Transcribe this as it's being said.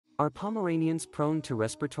Are Pomeranians prone to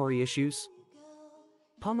respiratory issues?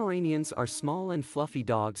 Pomeranians are small and fluffy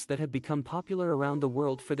dogs that have become popular around the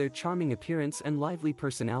world for their charming appearance and lively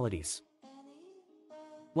personalities.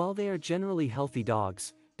 While they are generally healthy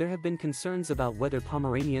dogs, there have been concerns about whether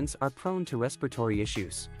Pomeranians are prone to respiratory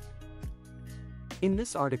issues. In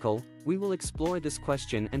this article, we will explore this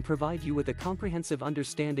question and provide you with a comprehensive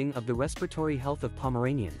understanding of the respiratory health of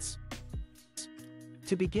Pomeranians.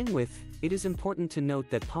 To begin with, it is important to note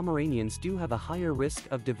that Pomeranians do have a higher risk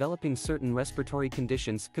of developing certain respiratory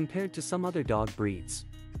conditions compared to some other dog breeds.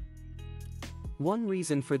 One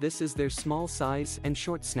reason for this is their small size and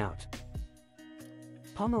short snout.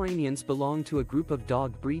 Pomeranians belong to a group of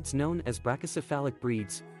dog breeds known as brachycephalic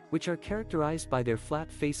breeds, which are characterized by their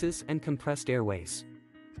flat faces and compressed airways.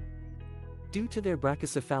 Due to their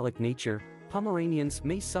brachycephalic nature, Pomeranians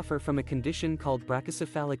may suffer from a condition called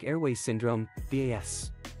brachycephalic airway syndrome,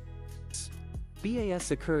 BAS.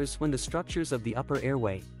 BAS occurs when the structures of the upper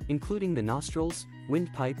airway, including the nostrils,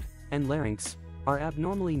 windpipe, and larynx, are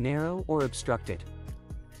abnormally narrow or obstructed.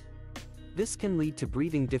 This can lead to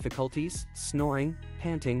breathing difficulties, snoring,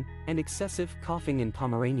 panting, and excessive coughing in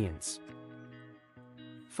Pomeranians.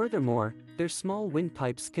 Furthermore, their small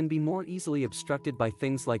windpipes can be more easily obstructed by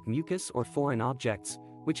things like mucus or foreign objects,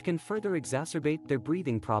 which can further exacerbate their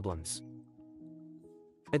breathing problems.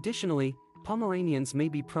 Additionally, Pomeranians may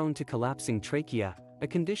be prone to collapsing trachea, a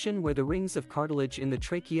condition where the rings of cartilage in the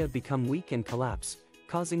trachea become weak and collapse,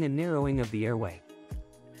 causing a narrowing of the airway.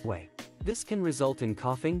 This can result in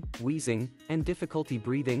coughing, wheezing, and difficulty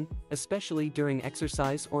breathing, especially during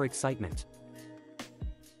exercise or excitement.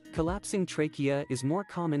 Collapsing trachea is more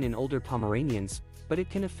common in older Pomeranians, but it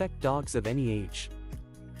can affect dogs of any age.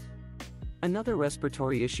 Another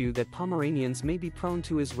respiratory issue that Pomeranians may be prone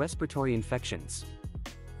to is respiratory infections.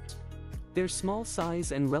 Their small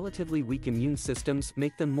size and relatively weak immune systems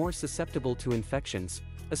make them more susceptible to infections,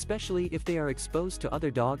 especially if they are exposed to other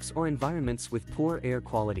dogs or environments with poor air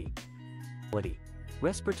quality.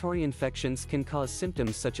 Respiratory infections can cause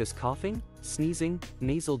symptoms such as coughing, sneezing,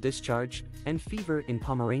 nasal discharge, and fever in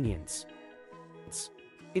Pomeranians.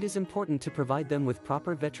 It is important to provide them with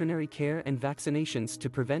proper veterinary care and vaccinations to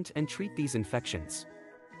prevent and treat these infections.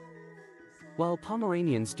 While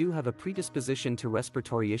Pomeranians do have a predisposition to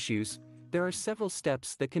respiratory issues, there are several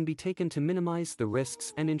steps that can be taken to minimize the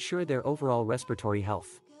risks and ensure their overall respiratory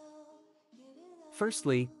health.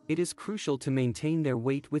 Firstly, it is crucial to maintain their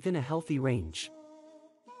weight within a healthy range.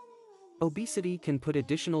 Obesity can put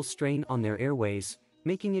additional strain on their airways,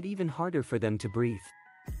 making it even harder for them to breathe.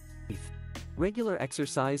 Regular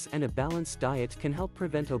exercise and a balanced diet can help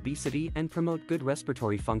prevent obesity and promote good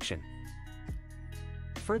respiratory function.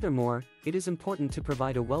 Furthermore, it is important to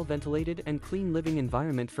provide a well-ventilated and clean living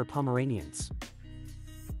environment for Pomeranians.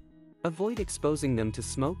 Avoid exposing them to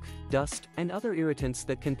smoke, dust, and other irritants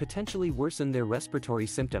that can potentially worsen their respiratory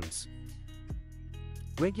symptoms.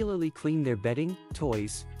 Regularly clean their bedding,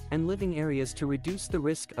 toys, and living areas to reduce the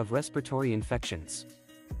risk of respiratory infections.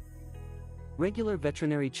 Regular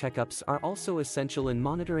veterinary checkups are also essential in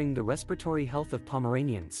monitoring the respiratory health of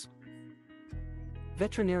Pomeranians.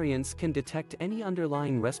 Veterinarians can detect any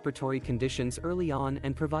underlying respiratory conditions early on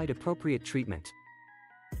and provide appropriate treatment.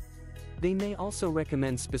 They may also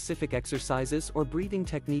recommend specific exercises or breathing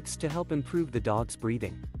techniques to help improve the dog's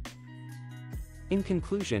breathing. In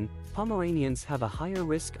conclusion, Pomeranians have a higher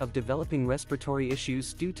risk of developing respiratory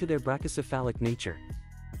issues due to their brachycephalic nature.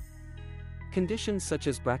 Conditions such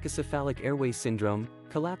as brachycephalic airway syndrome,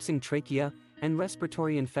 collapsing trachea, and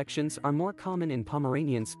respiratory infections are more common in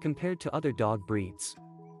Pomeranians compared to other dog breeds.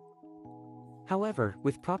 However,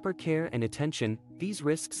 with proper care and attention, these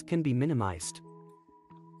risks can be minimized.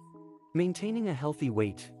 Maintaining a healthy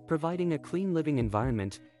weight, providing a clean living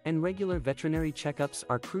environment, and regular veterinary checkups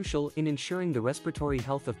are crucial in ensuring the respiratory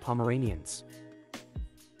health of Pomeranians.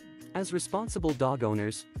 As responsible dog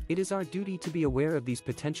owners, it is our duty to be aware of these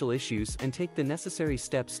potential issues and take the necessary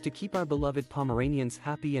steps to keep our beloved Pomeranians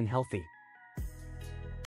happy and healthy.